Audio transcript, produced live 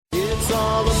It's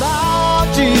all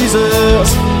about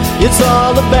Jesus. It's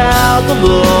all about the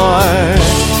Lord.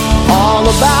 All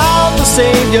about the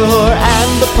Savior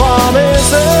and the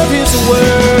promise of His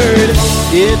word.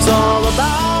 It's all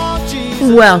about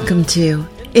Jesus. Welcome to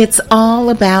It's All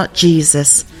About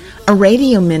Jesus, a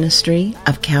radio ministry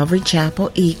of Calvary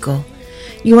Chapel Eagle.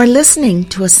 You are listening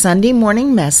to a Sunday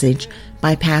morning message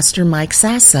by Pastor Mike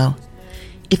Sasso.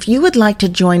 If you would like to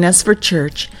join us for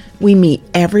church, we meet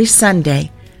every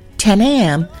Sunday, 10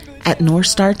 a.m. at North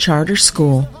Star Charter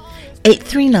School,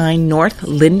 839 North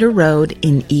Linder Road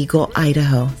in Eagle,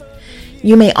 Idaho.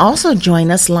 You may also join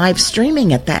us live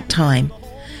streaming at that time.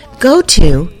 Go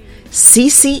to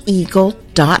cceagle.org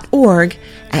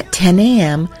at 10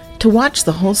 a.m. to watch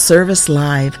the whole service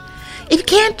live. If you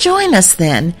can't join us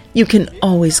then, you can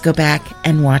always go back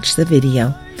and watch the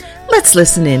video. Let's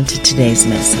listen in to today's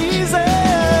message.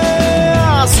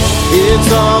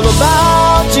 It's all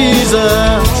about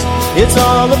Jesus. It's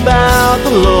all about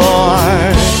the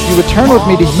Lord. You would turn with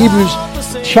me to Hebrews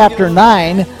chapter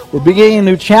 9. We're beginning a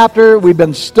new chapter. We've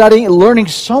been studying, learning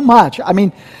so much. I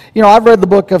mean, you know, I've read the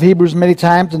book of Hebrews many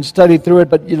times and studied through it,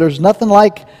 but there's nothing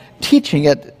like teaching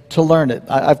it to learn it.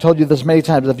 I've told you this many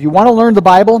times. If you want to learn the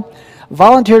Bible,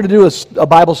 volunteer to do a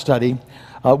Bible study,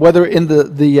 whether in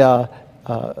the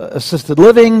assisted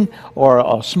living or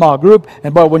a small group.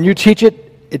 And but when you teach it,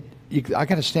 I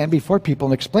got to stand before people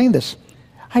and explain this.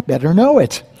 I better know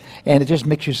it. And it just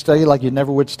makes you study like you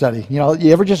never would study. You know,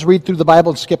 you ever just read through the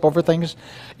Bible and skip over things?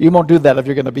 You won't do that if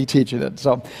you're going to be teaching it.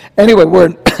 So anyway,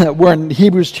 we're in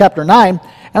Hebrews chapter 9,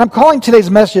 and I'm calling today's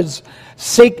message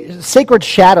Sacred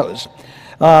Shadows.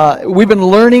 We've been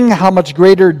learning how much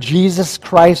greater Jesus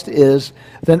Christ is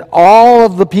than all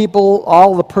of the people,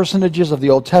 all the personages of the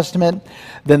Old Testament,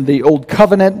 than the Old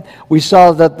Covenant. We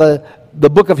saw that the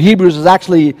book of Hebrews is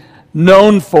actually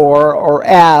known for or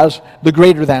as the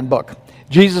greater than book.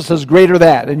 Jesus is greater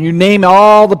than. And you name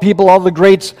all the people, all the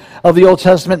greats of the Old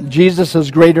Testament, Jesus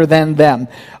is greater than them.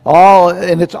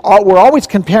 We're always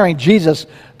comparing Jesus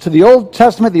to the Old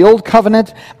Testament, the Old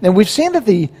Covenant, and we've seen that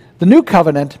the New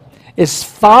Covenant is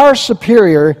far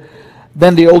superior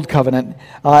than the Old Covenant,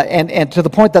 and to the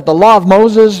point that the law of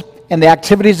Moses and the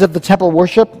activities of the temple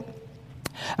worship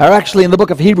are actually in the book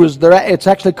of Hebrews. It's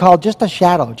actually called just a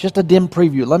shadow, just a dim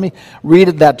preview. Let me read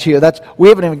that to you. We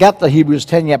haven't even got the Hebrews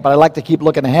 10 yet, but I like to keep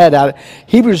looking ahead at it.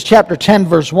 Hebrews chapter 10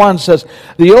 verse 1 says,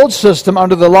 "The old system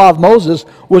under the law of Moses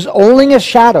was only a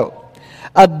shadow,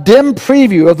 a dim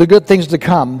preview of the good things to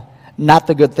come, not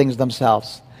the good things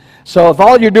themselves." So if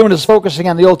all you're doing is focusing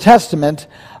on the Old Testament,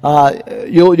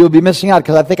 you'll be missing out,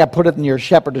 because I think I put it in your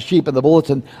shepherd to sheep in the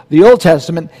bulletin. The Old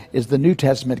Testament is the New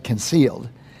Testament concealed,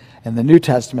 and the New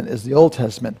Testament is the Old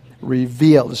Testament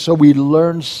revealed. So we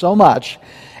learn so much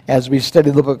as we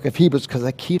study the book of Hebrews, because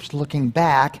it keeps looking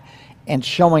back and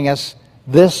showing us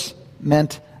this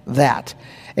meant that.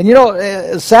 And you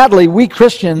know, sadly, we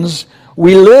Christians,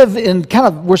 we live in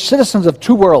we're citizens of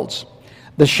two worlds.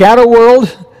 The shadow world,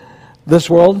 this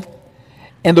world,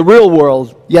 and the real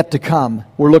world yet to come,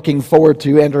 we're looking forward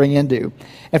to entering into.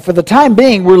 And for the time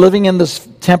being, we're living in this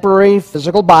temporary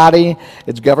physical body.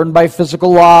 It's governed by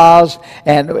physical laws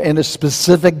and in a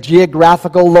specific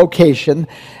geographical location.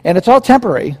 And it's all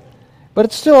temporary, but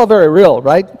it's still very real,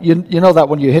 right? You know that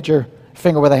when you hit your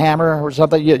finger with a hammer or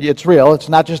something, it's real. It's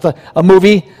not just a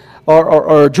movie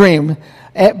or a dream.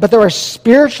 But there are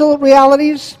spiritual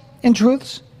realities and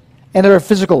truths, and there are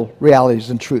physical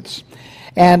realities and truths.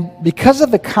 And because of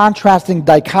the contrasting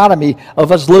dichotomy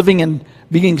of us living and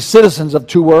being citizens of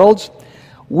two worlds,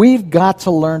 we've got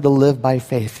to learn to live by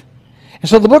faith. And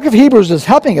so the book of Hebrews is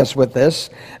helping us with this,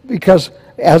 because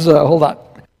hold on.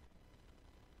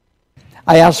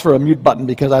 I asked for a mute button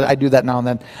because I do that now and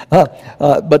then.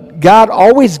 But God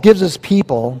always gives us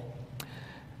people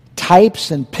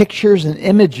types and pictures and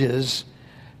images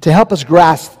to help us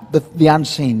grasp the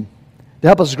unseen, to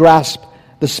help us grasp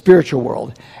the spiritual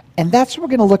world. And that's what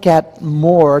we're going to look at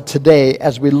more today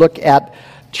as we look at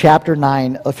chapter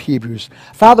 9 of Hebrews.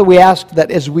 Father, we ask that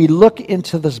as we look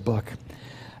into this book,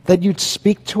 that you'd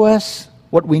speak to us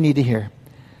what we need to hear.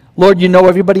 Lord, you know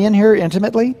everybody in here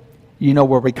intimately. You know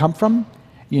where we come from.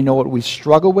 You know what we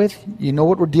struggle with. You know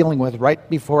what we're dealing with right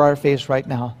before our face right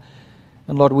now.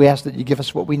 And Lord, we ask that you give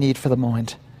us what we need for the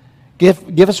moment.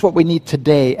 Give us what we need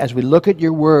today as we look at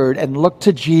your word and look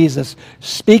to Jesus.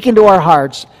 Speak into our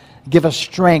hearts. Give us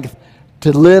strength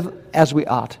to live as we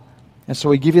ought. And so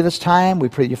we give you this time. We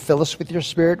pray you fill us with your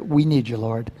Spirit. We need you,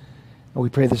 Lord. And we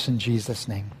pray this in Jesus'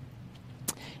 name.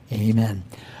 Amen.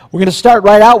 We're going to start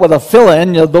right out with a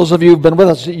fill-in. Those of you who've been with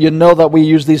us, you know that we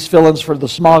use these fill-ins for the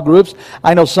small groups.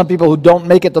 I know some people who don't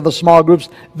make it to the small groups,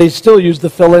 they still use the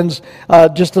fill-ins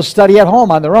just to study at home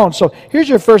on their own. So here's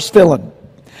your first fill-in.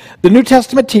 The New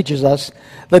Testament teaches us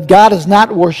that God is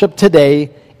not worshipped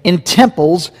today in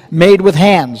temples made with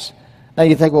hands. Now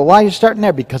you think, well, why are you starting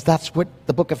there? Because that's what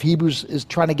the book of Hebrews is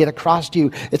trying to get across to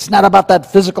you. It's not about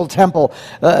that physical temple.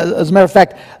 As a matter of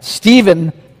fact,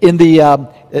 Stephen in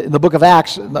the book of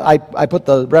Acts, I put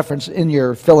the reference in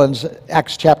your fill-ins,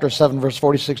 Acts chapter 7, verse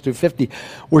 46 to 50,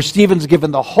 where Stephen's given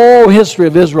the whole history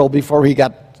of Israel before he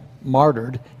got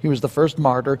martyred. He was the first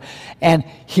martyr. And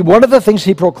one of the things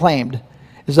he proclaimed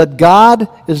is that God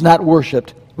is not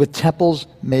worshipped with temples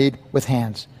made with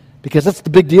hands. Because that's the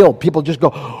big deal. People just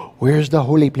go, where's the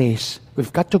holy place?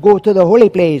 We've got to go to the holy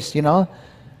place, You know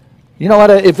what?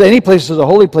 If any place is a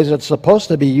holy place, it's supposed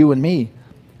to be you and me.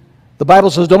 The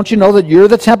Bible says, don't you know that you're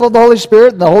the temple of the Holy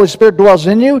Spirit and the Holy Spirit dwells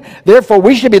in you? Therefore,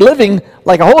 we should be living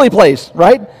like a holy place,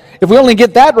 right? If we only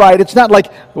get that right, it's not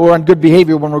like we're on good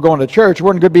behavior when we're going to church.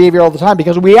 We're in good behavior all the time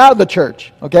because we are the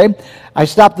church, okay? I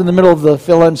stopped in the middle of the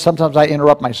fill-in. Sometimes I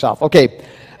interrupt myself. Okay,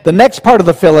 the next part of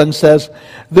the fill-in says,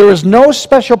 there is no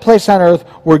special place on earth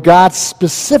where God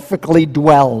specifically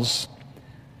dwells.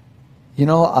 Let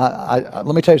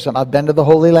me tell you something. I've been to the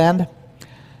Holy Land.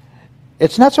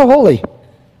 It's not so holy.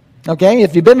 Okay,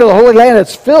 if you've been to the Holy Land,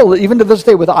 it's filled, even to this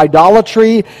day, with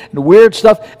idolatry and weird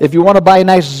stuff. If you want to buy a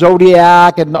nice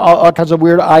zodiac and all kinds of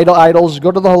weird idols,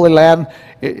 go to the Holy Land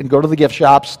and go to the gift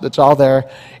shops. It's all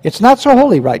there. It's not so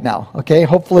holy right now, okay?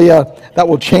 Hopefully that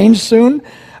will change soon.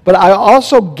 But I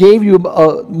also gave you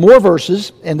more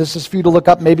verses, and this is for you to look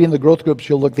up. Maybe in the growth groups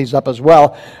you'll look these up as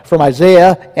well, from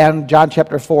Isaiah and John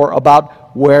chapter 4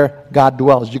 about where God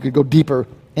dwells. You could go deeper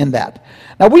in that.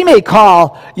 Now, we may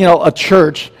call, a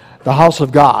church the house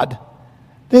of God.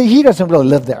 He doesn't really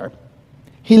live there.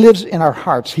 He lives in our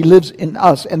hearts. He lives in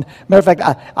us. And matter of fact,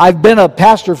 I've been a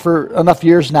pastor for enough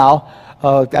years now.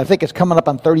 I think it's coming up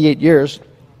on 38 years.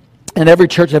 And every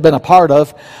church I've been a part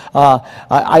of,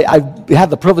 I've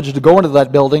had the privilege to go into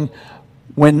that building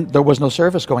when there was no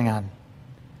service going on.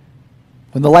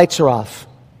 When the lights are off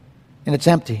and it's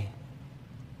empty.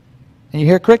 And you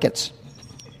hear crickets.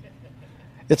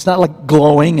 It's not like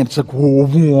glowing. It's like,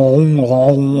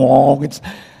 it's,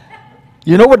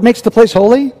 you know what makes the place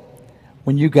holy?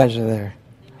 When you guys are there.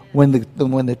 When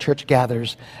the church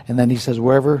gathers. And then he says,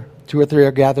 wherever 2 or 3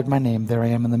 are gathered in my name, there I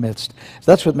am in the midst. So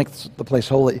that's what makes the place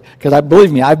holy. Because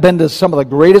believe me, I've been to some of the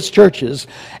greatest churches.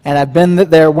 And I've been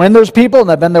there when there's people. And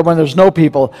I've been there when there's no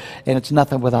people. And it's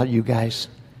nothing without you guys.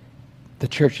 The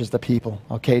church is the people.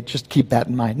 Okay, just keep that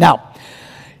in mind. Now,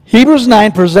 Hebrews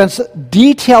 9 presents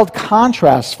detailed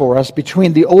contrasts for us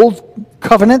between the Old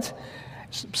Covenant,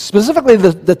 specifically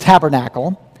the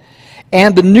tabernacle,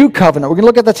 and the New Covenant. We're going to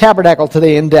look at the tabernacle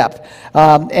today in depth.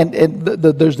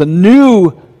 There's the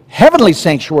new heavenly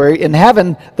sanctuary in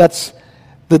heaven. That's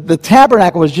the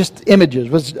tabernacle was just images,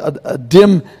 was a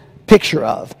dim picture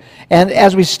of. And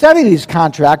as we study these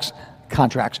contrasts,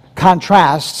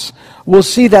 we'll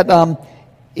see that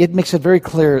it makes it very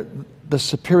clear the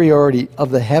superiority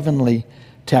of the heavenly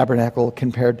tabernacle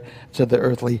compared to the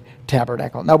earthly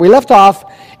tabernacle. Now, we left off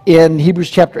in Hebrews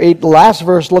chapter 8, the last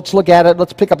verse. Let's look at it.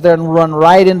 Let's pick up there and run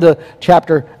right into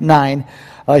chapter 9.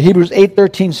 Hebrews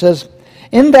 8:13 says,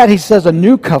 in that he says a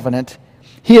new covenant,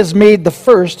 he has made the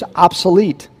first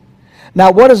obsolete. Now,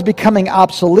 what is becoming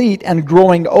obsolete and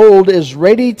growing old is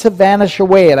ready to vanish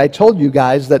away. And I told you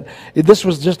guys that this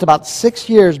was just about 6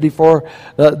 years before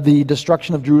the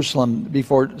destruction of Jerusalem,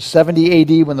 before 70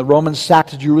 AD when the Romans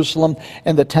sacked Jerusalem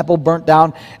and the temple burnt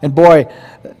down. And boy,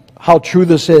 how true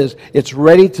this is. It's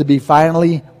ready to be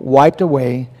finally wiped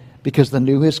away because the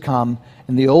new has come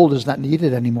and the old is not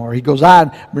needed anymore. He goes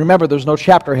on, remember there's no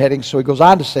chapter heading, so he goes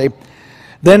on to say,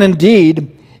 then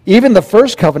indeed, even the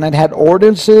first covenant had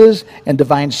ordinances and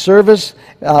divine service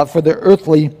for the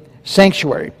earthly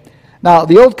sanctuary. Now,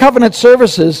 the old covenant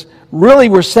services really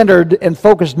were centered and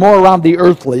focused more around the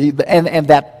earthly, and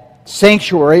that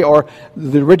sanctuary, or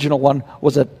the original one,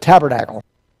 was a tabernacle.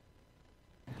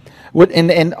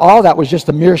 And all that was just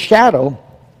a mere shadow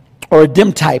or a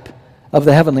dim type of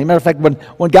the heavenly. Matter of fact,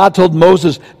 when God told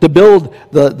Moses to build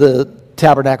the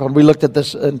tabernacle, and we looked at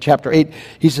this in chapter 8,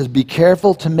 he says, be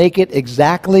careful to make it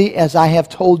exactly as I have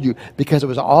told you, because it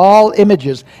was all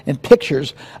images and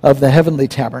pictures of the heavenly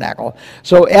tabernacle.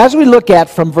 So as we look at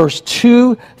from verse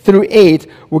 2 through 8,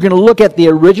 we're going to look at the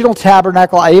original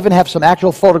tabernacle. I even have some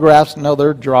actual photographs. No,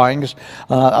 they're drawings.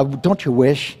 Don't you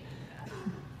wish?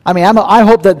 I mean, I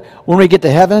hope that when we get to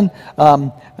heaven,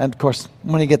 and of course,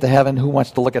 when you get to heaven, who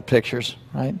wants to look at pictures,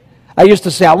 right? I used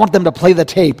to say, I want them to play the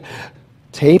tape.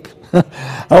 Tape?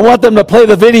 I want them to play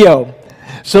the video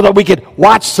so that we could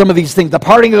watch some of these things, the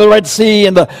parting of the Red Sea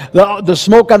and the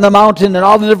smoke on the mountain and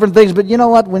all the different things. But you know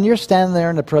what? When you're standing there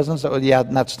in the presence,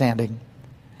 not standing.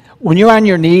 When you're on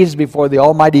your knees before the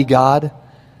Almighty God,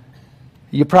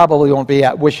 you probably won't be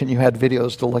wishing you had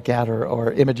videos to look at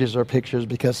or images or pictures,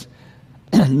 because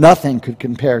nothing could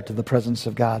compare to the presence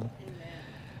of God.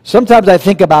 Sometimes I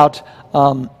think about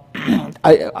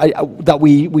that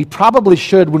we probably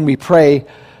should, when we pray,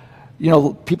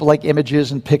 people like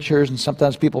images and pictures, and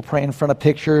sometimes people pray in front of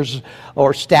pictures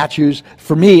or statues.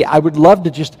 For me, I would love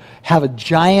to just have a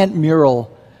giant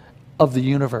mural of the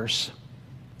universe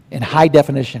in high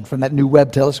definition from that new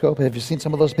Webb telescope. Have you seen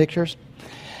some of those pictures?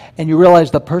 And you realize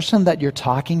the person that you're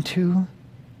talking to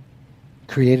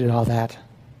created all that.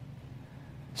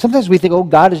 Sometimes we think,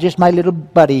 God is just my little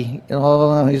buddy.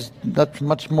 He's not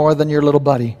much more than your little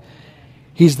buddy.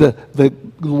 He's the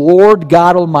Lord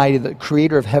God Almighty, the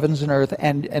creator of heavens and earth.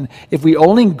 And if we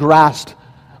only grasped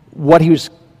what he was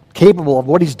capable of,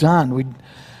 what he's done,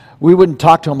 we wouldn't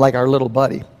talk to him like our little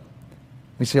buddy.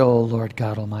 We say, oh, Lord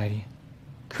God Almighty,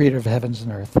 creator of heavens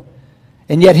and earth.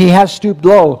 And yet he has stooped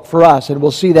low for us, and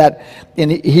we'll see that in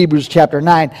Hebrews chapter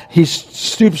 9. He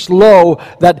stoops low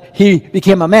that he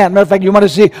became a man. Matter of fact, you want to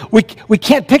see, we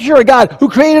can't picture a God who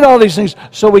created all these things,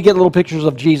 so we get little pictures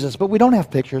of Jesus. But we don't have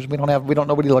pictures. We don't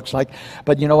know what he looks like.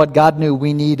 But you know what? God knew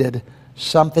we needed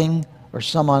something or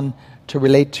someone to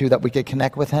relate to that we could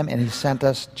connect with him, and he sent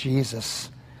us Jesus.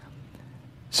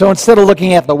 So instead of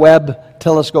looking at the Webb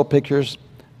telescope pictures,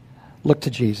 look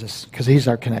to Jesus, because he's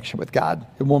our connection with God.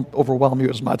 It won't overwhelm you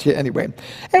as much. Anyway,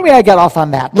 I got off on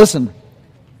that. Listen,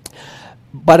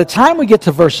 by the time we get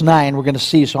to verse 9, we're going to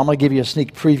see, so I'm going to give you a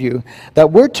sneak preview,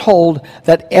 that we're told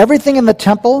that everything in the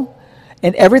temple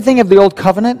and everything of the Old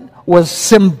Covenant was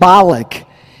symbolic.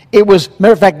 It was,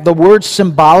 matter of fact, the word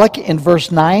symbolic in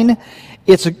verse 9,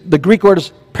 the Greek word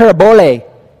is parabole.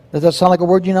 Does that sound like a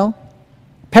word you know?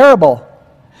 Parable.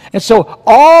 And so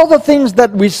all the things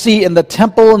that we see in the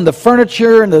temple and the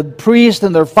furniture and the priests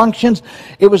and their functions,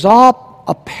 it was all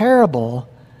a parable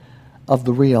of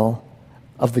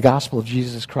the gospel of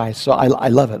Jesus Christ. So I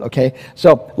love it, okay?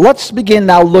 So let's begin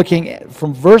now looking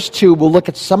from verse 2. We'll look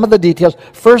at some of the details.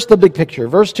 First, the big picture.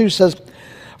 Verse 2 says,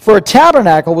 "For a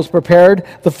tabernacle was prepared,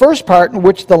 the first part in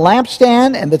which the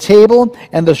lampstand and the table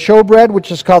and the showbread,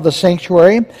 which is called the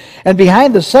sanctuary, and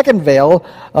behind the second veil,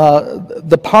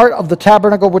 the part of the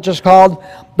tabernacle which is called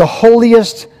the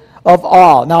holiest of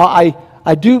all." Now,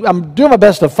 I'm doing my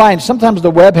best to find. Sometimes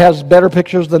the web has better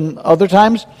pictures than other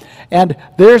times, and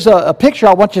there's a picture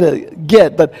I want you to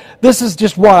get, but this is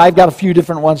just one. I've got a few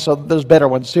different ones, so there's better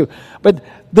ones too. But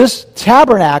this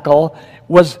tabernacle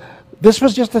was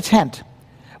just a tent.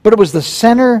 But it was the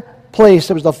center place,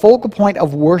 it was the focal point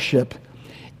of worship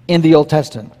in the Old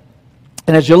Testament.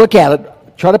 And as you look at it,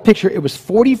 try to picture, it was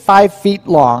 45 feet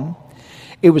long,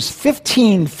 it was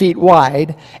 15 feet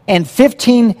wide, and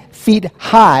 15 feet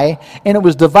high, and it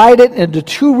was divided into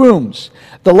two rooms.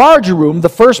 The larger room, the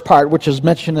first part, which is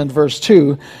mentioned in verse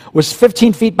 2, was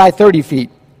 15 feet by 30 feet.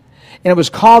 And it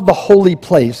was called the Holy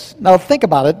Place. Now think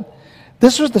about it.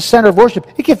 This was the center of worship.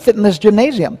 It could fit in this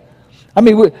gymnasium. I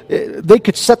mean, they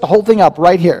could set the whole thing up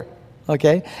right here,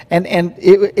 okay? And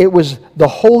it was the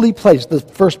holy place, the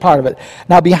first part of it.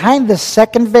 Now, behind the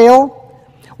second veil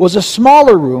was a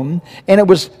smaller room, and it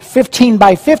was 15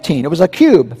 by 15. It was a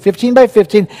cube, 15 by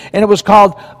 15, and it was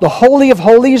called the Holy of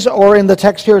Holies, or in the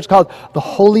text here, it's called the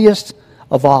holiest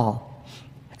of all.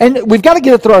 And we've got to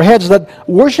get it through our heads that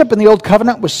worship in the Old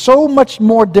Covenant was so much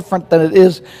more different than it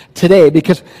is today,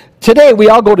 because today we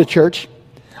all go to church.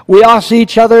 We all see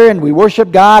each other and we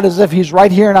worship God as if he's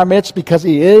right here in our midst, because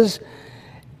he is.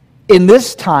 In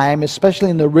this time, especially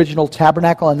in the original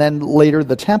tabernacle and then later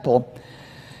the temple,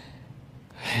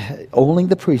 only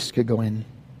the priests could go in.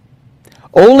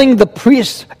 Only the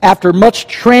priests, after much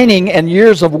training and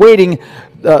years of waiting,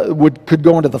 could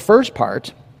go into the first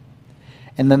part.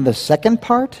 And then the second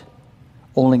part,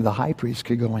 only the high priest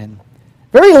could go in.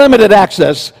 Very limited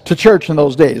access to church in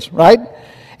those days, right?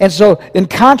 And so, in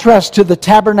contrast to the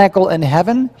tabernacle in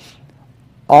heaven,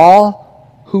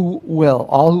 all who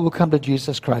will come to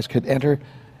Jesus Christ could enter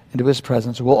into his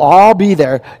presence. We'll all be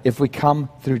there if we come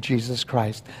through Jesus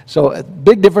Christ. So, a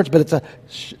big difference, but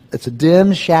it's a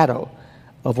dim shadow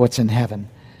of what's in heaven.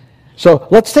 So,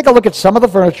 let's take a look at some of the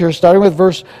furniture, starting with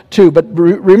verse 2. But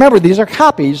remember, these are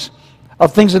copies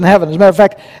of things in heaven. As a matter of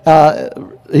fact,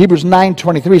 Hebrews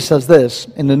 9:23 says this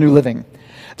in the New Living.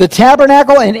 "The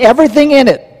tabernacle and everything in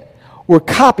it were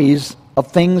copies of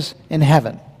things in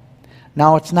heaven."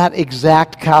 Now, it's not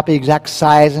exact copy, exact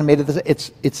size, and made of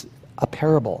this. It's a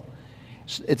parable.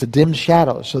 It's a dim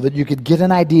shadow so that you could get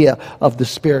an idea of the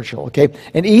spiritual, okay?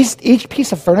 And each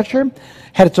piece of furniture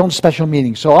had its own special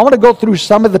meaning. So I want to go through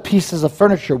some of the pieces of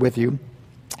furniture with you,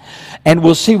 and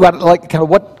we'll see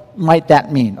what might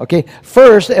that mean, okay?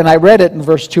 First, and I read it in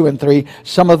verse 2 and 3,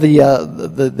 some of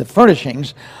the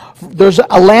furnishings. There's a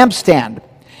lampstand.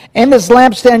 In this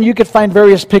lampstand, you could find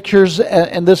various pictures,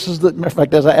 and this is in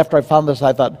fact, after I found this,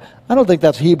 I thought, I don't think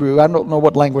that's Hebrew. I don't know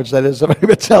what language that is, if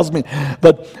it tells me.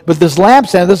 But this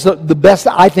lampstand, this is the best,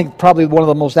 I think, probably one of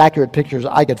the most accurate pictures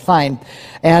I could find.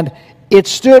 And it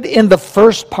stood in the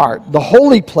first part, the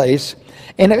holy place,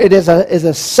 and it is a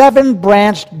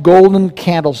 7-branched golden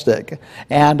candlestick.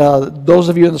 And those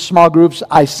of you in the small groups,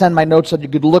 I send my notes that you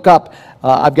could look up.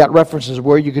 I've got references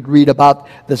where you could read about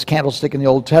this candlestick in the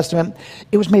Old Testament.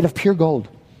 It was made of pure gold.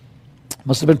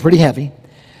 Must have been pretty heavy.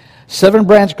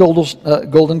 7-branched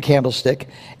golden candlestick,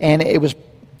 and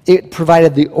it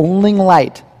provided the only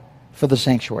light for the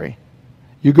sanctuary.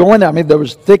 You go in there, there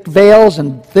was thick veils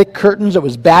and thick curtains. It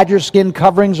was badger skin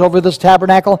coverings over this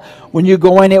tabernacle. When you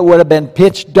go in, it would have been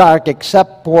pitch dark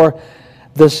except for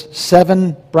this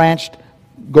 7-branched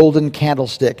golden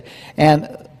candlestick.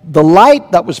 And the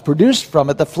light that was produced from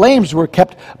it, the flames were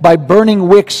kept by burning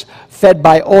wicks fed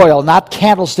by oil, not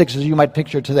candlesticks as you might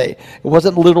picture today. It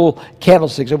wasn't little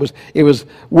candlesticks. It was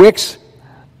wicks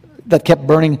that kept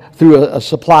burning through a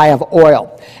supply of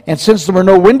oil. And since there were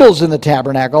no windows in the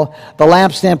tabernacle, the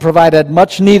lampstand provided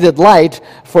much needed light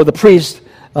for the priest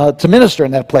to minister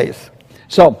in that place.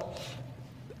 So,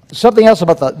 something else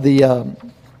about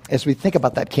as we think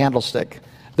about that candlestick,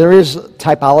 there is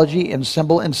typology and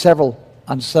symbol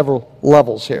on several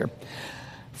levels here.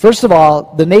 First of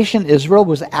all, the nation Israel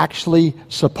was actually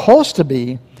supposed to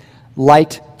be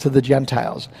light to the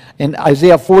Gentiles. In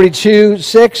Isaiah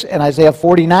 42:6 and Isaiah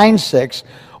 49:6,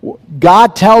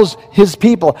 God tells his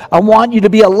people, I want you to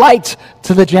be a light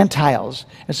to the Gentiles.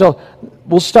 And so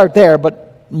we'll start there,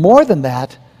 but more than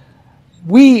that,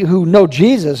 we who know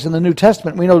Jesus in the New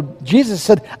Testament, we know Jesus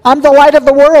said, I'm the light of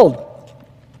the world.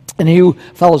 And he who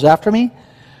follows after me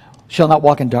shall not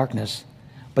walk in darkness,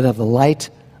 but have the light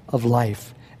of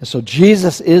life. And so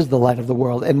Jesus is the light of the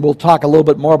world. And we'll talk a little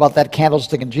bit more about that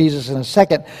candlestick and Jesus in a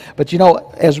second. But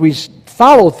as we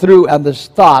follow through on this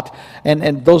thought,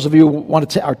 and those of you who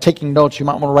are taking notes, you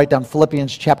might want to write down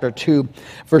Philippians chapter 2,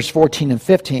 verse 14 and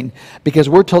 15, because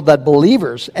we're told that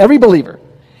every believer,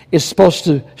 is supposed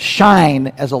to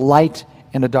shine as a light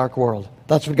in a dark world.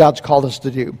 That's what God's called us to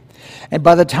do. And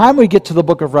by the time we get to the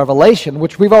book of Revelation,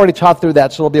 which we've already taught through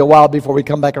that, so it'll be a while before we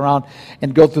come back around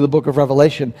and go through the book of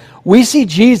Revelation, we see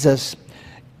Jesus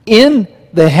in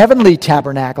the heavenly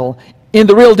tabernacle, in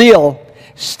the real deal,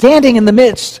 standing in the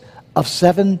midst of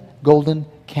 7 golden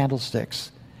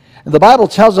candlesticks. And the Bible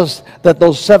tells us that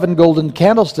those 7 golden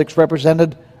candlesticks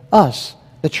represented us,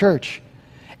 the church.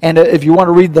 And if you want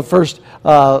to read the first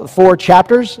 4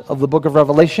 chapters of the book of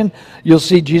Revelation, you'll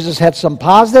see Jesus had some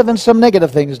positive and some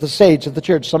negative things to say to the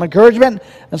church. Some encouragement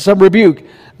and some rebuke.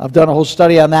 I've done a whole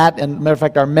study on that. And matter of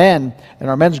fact, our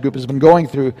men's group has been going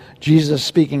through Jesus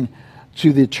speaking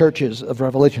to the churches of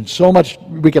Revelation. So much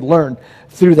we could learn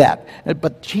through that.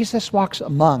 But Jesus walks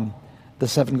among the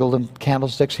 7 golden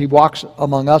candlesticks. He walks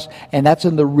among us, and that's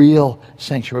in the real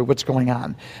sanctuary, what's going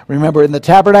on. Remember, in the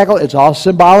tabernacle, it's all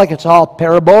symbolic, it's all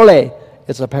parabole.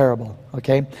 It's a parable,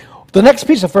 okay? The next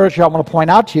piece of furniture I want to point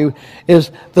out to you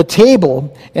is the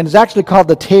table, and it's actually called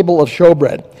the table of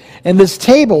showbread. And this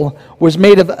table was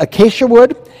made of acacia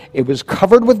wood. It was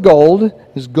covered with gold.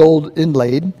 It was gold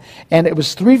inlaid. And it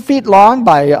was 3 feet long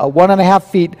by 1.5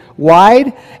 feet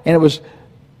wide, and it was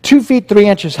 2 feet 3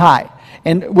 inches high.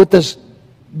 And what this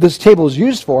table was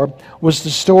used for was to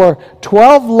store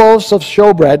 12 loaves of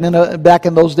showbread. And back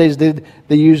in those days, they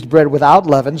used bread without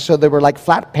leaven, so they were like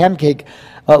flat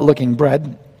pancake-looking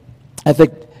bread. I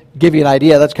think, give you an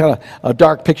idea, that's kind of a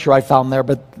dark picture I found there,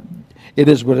 but it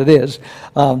is what it is.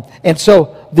 And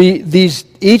so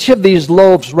each of these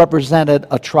loaves represented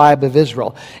a tribe of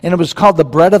Israel. And it was called the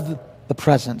bread of the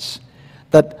presence,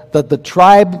 that the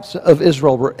tribes of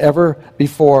Israel were ever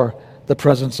before the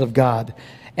presence of God.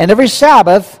 And every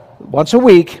Sabbath, once a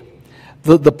week,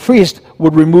 the priest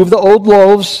would remove the old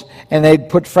loaves and they'd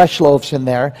put fresh loaves in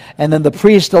there. And then the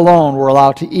priest alone were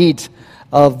allowed to eat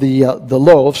of the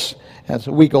loaves. That's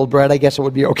a week-old bread, I guess it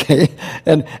would be okay.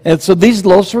 And so these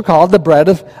loaves were called the bread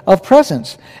of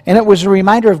presence. And it was a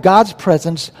reminder of God's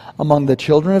presence among the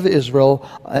children of Israel,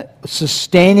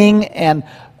 sustaining and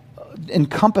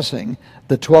encompassing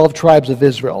the 12 tribes of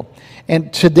Israel.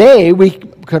 And today we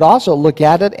could also look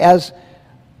at it as,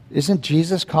 isn't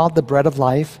Jesus called the bread of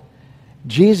life?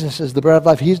 Jesus is the bread of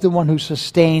life. He's the one who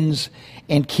sustains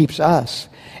and keeps us.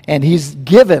 And he's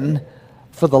given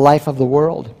for the life of the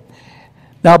world.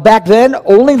 Now, back then,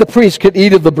 only the priest could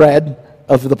eat of the bread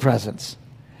of the presence.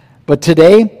 But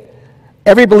today,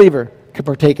 every believer could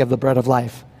partake of the bread of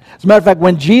life. As a matter of fact,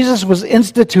 when Jesus was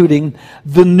instituting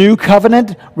the new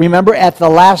covenant, remember at the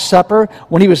Last Supper,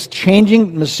 when he was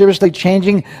mysteriously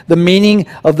changing the meaning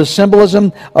of the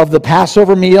symbolism of the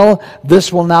Passover meal,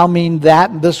 this will now mean that,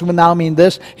 and this will now mean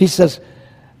this. He says,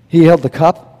 he held the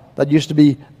cup that used to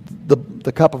be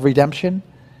the cup of redemption,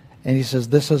 and he says,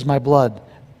 this is my blood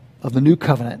of the new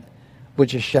covenant,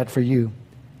 which is shed for you.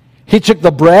 He took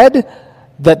the bread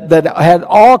that had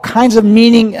all kinds of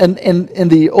meaning in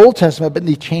the Old Testament, but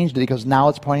he changed it. He goes, now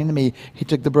it's pointing to me. He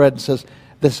took the bread and says,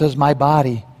 this is my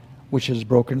body, which is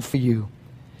broken for you.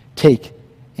 Take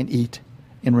and eat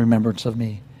in remembrance of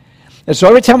me. And so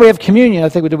every time we have communion, I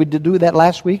think we did do that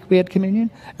last week, we had communion.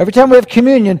 Every time we have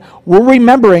communion, we're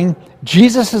remembering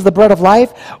Jesus is the bread of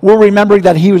life. We're remembering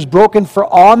that he was broken for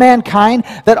all mankind,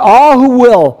 that all who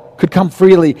will could come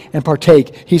freely and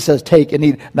partake. He says, take and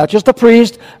eat. Not just a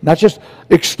priest, not just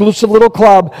exclusive little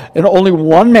club, and only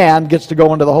one man gets to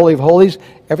go into the Holy of Holies.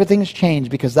 Everything's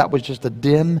changed because that was just a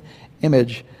dim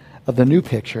image of the new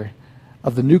picture,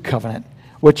 of the new covenant,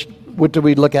 what did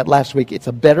we look at last week? It's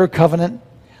a better covenant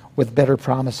with better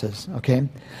promises, okay?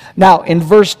 Now, in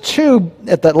verse 2,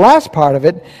 at the last part of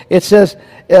it, it says,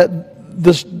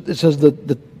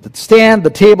 the stand, the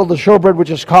table, the showbread,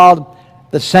 which is called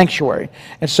the sanctuary.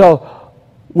 And so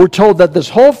we're told that this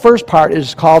whole first part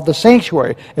is called the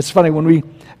sanctuary. It's funny, when we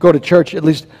go to church, at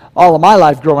least all of my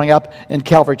life growing up in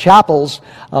Calvary chapels,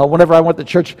 whenever I went to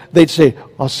church, they'd say,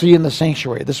 I'll see you in the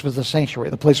sanctuary. This was the sanctuary,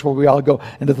 the place where we all go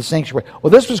into the sanctuary.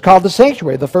 Well, this was called the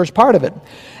sanctuary, the first part of it.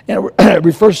 And it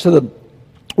refers to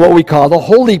what we call the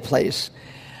holy place.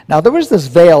 Now, there was this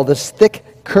veil, this thick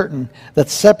curtain that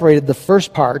separated the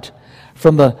first part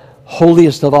from the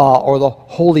holiest of all, or the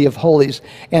Holy of Holies.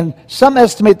 And some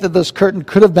estimate that this curtain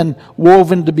could have been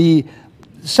woven to be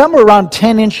somewhere around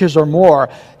 10 inches or more.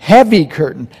 Heavy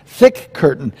curtain, thick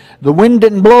curtain. The wind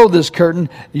didn't blow this curtain.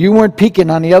 You weren't peeking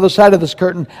on the other side of this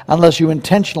curtain unless you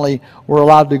intentionally were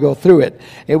allowed to go through it.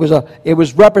 It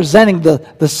was representing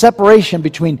the separation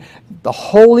between the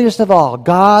holiest of all,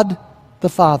 God the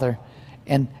Father,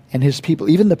 and his people.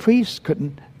 Even the priests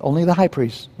couldn't, only the high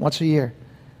priest, once a year.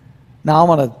 Now I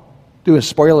want to do a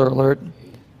spoiler alert.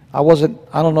 I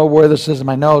don't know where this is in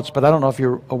my notes, but I don't know if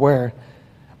you're aware.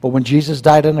 But when Jesus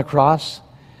died on the cross,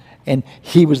 and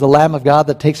he was the Lamb of God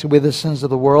that takes away the sins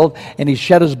of the world, and he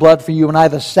shed his blood for you and I,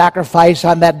 the sacrifice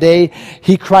on that day,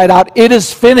 he cried out, "It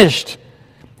is finished."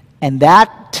 And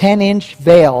that 10-inch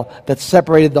veil that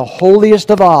separated the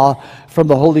holiest of all from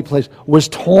the holy place was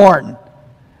torn.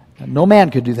 No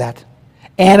man could do that.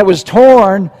 And it was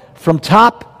torn from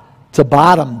top to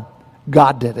bottom.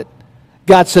 God did it.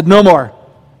 God said, no more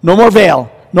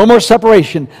veil, no more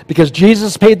separation, because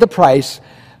Jesus paid the price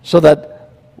so that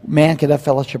man could have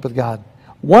fellowship with God.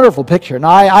 Wonderful picture. Now,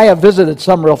 I have visited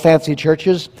some real fancy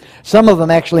churches. Some of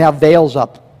them actually have veils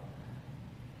up.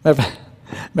 Matter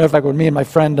of fact, when me and my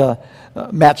friend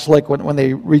Matt Slick, when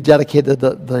they rededicated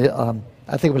the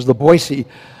I think it was the Boise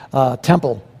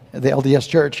temple, the LDS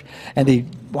church, and they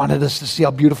wanted us to see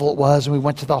how beautiful it was, and we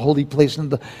went to the holy place,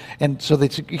 and so they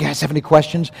said, "You guys have any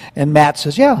questions?" And Matt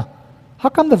says, "Yeah, how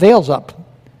come the veil's up?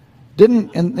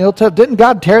 Didn't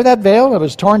God tear that veil? It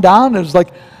was torn down." It was like,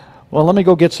 well, let me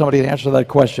go get somebody to answer that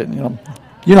question.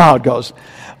 You know how it goes.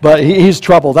 But he's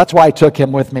trouble. That's why I took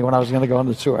him with me when I was going to go on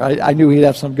the tour. I knew he'd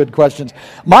have some good questions.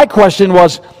 My question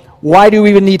was, why do we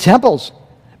even need temples?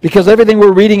 Because everything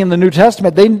we're reading in the New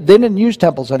Testament, they didn't use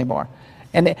temples anymore.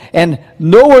 And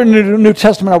nowhere in the New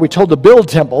Testament are we told to build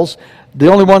temples. The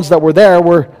only ones that were there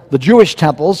were the Jewish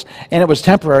temples, and it was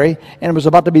temporary, and it was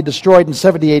about to be destroyed in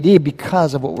 70 AD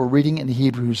because of what we're reading in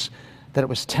Hebrews, that it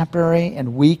was temporary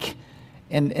and weak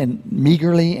and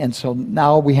meagerly, and so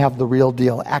now we have the real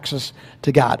deal, access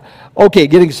to God. Okay,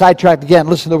 getting sidetracked again.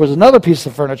 Listen, there was another piece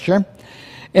of furniture,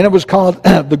 and it was called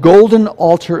the golden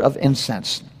altar of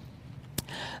incense.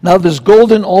 Now, this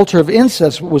golden altar of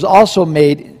incense was also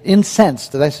made, incense.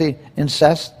 Did I say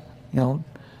incest?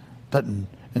 But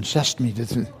incest me.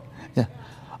 Yeah.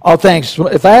 Oh, thanks.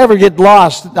 If I ever get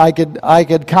lost, I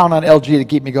could count on LG to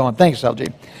keep me going. Thanks,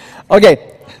 LG.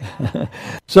 Okay.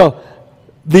 So,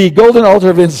 the golden altar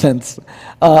of incense,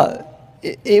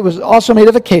 it was also made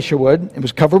of acacia wood. It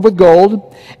was covered with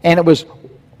gold, and it was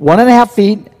 1.5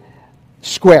 feet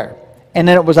square. and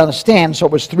then it was on a stand, so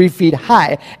it was 3 feet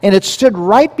high. And it stood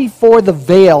right before the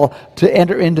veil to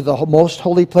enter into the most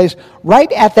holy place,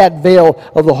 right at that veil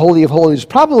of the Holy of Holies.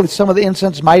 Probably some of the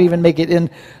incense might even make it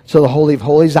into the Holy of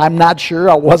Holies. I'm not sure.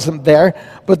 I wasn't there.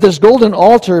 But this golden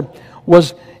altar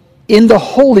was in the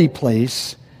holy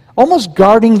place, almost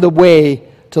guarding the way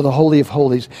to the Holy of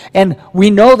Holies. And we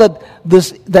know that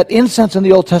that incense in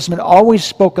the Old Testament always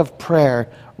spoke of prayer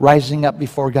rising up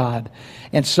before God.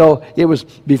 And so it was,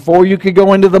 before you could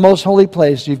go into the most holy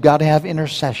place, you've got to have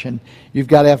intercession. You've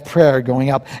got to have prayer going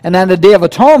up. And on the Day of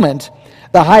Atonement,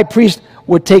 the high priest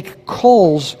would take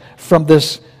coals from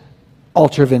this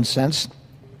altar of incense,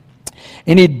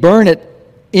 and he'd burn it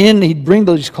in, he'd bring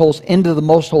those coals into the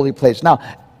most holy place. Now,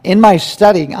 in my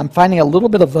studying, I'm finding a little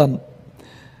bit of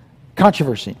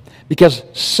controversy, because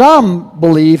some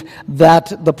believe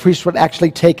that the priest would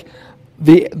actually take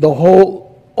the whole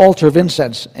altar of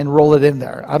incense and roll it in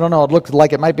there. I don't know, it looked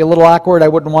like it might be a little awkward. I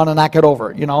wouldn't want to knock it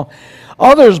over, you know.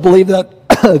 Others believe that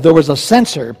there was a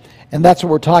censer, and that's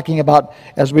what we're talking about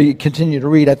as we continue to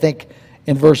read. I think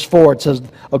in verse 4 it says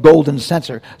a golden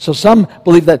censer. So some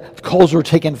believe that coals were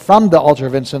taken from the altar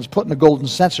of incense, put in a golden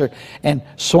censer, and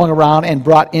swung around and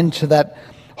brought into that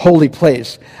holy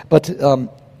place. But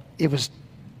it was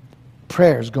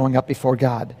prayers going up before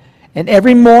God. And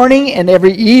every morning and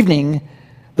every evening,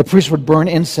 the priest would burn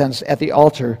incense at the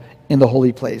altar in the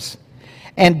holy place.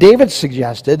 And David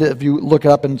suggested, if you look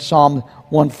up in Psalm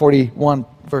 141,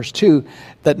 verse 2,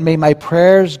 that may my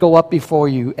prayers go up before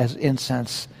you as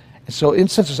incense. And so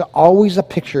incense is always a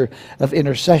picture of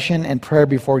intercession and prayer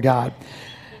before God.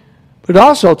 But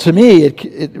also, to me,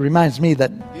 it reminds me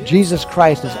that Jesus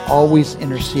Christ is always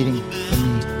interceding for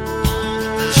me.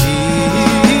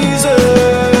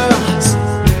 Jesus,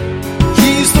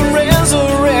 He's the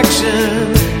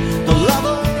resurrection, the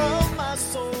lover of my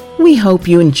soul. We hope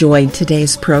you enjoyed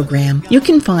today's program. You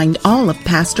can find all of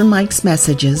Pastor Mike's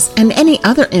messages and any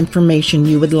other information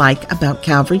you would like about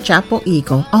Calvary Chapel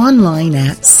Eagle online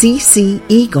at cceagle.org.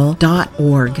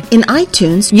 In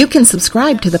iTunes, you can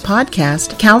subscribe to the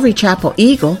podcast Calvary Chapel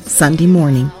Eagle Sunday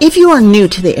Morning. If you are new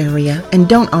to the area and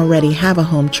don't already have a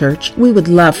home church, we would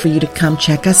love for you to come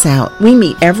check us out. We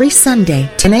meet every Sunday,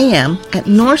 10 a.m. at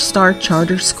North Star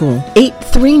Charter School,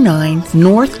 839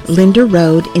 North Linder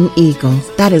Road in Eagle.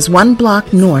 That is 1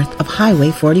 block north of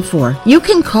Highway 44. You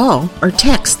can call or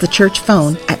text the church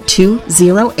phone at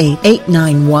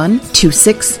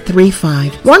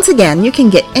 208-891-2635. Once again, you can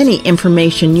get any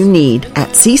information you need at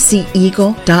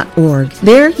cceagle.org.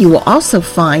 There you will also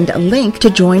find a link to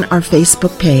join our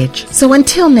Facebook page. So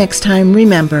until next time,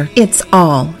 remember, it's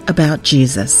all about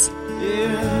Jesus.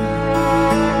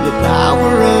 Yeah, the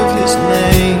power of His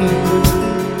name.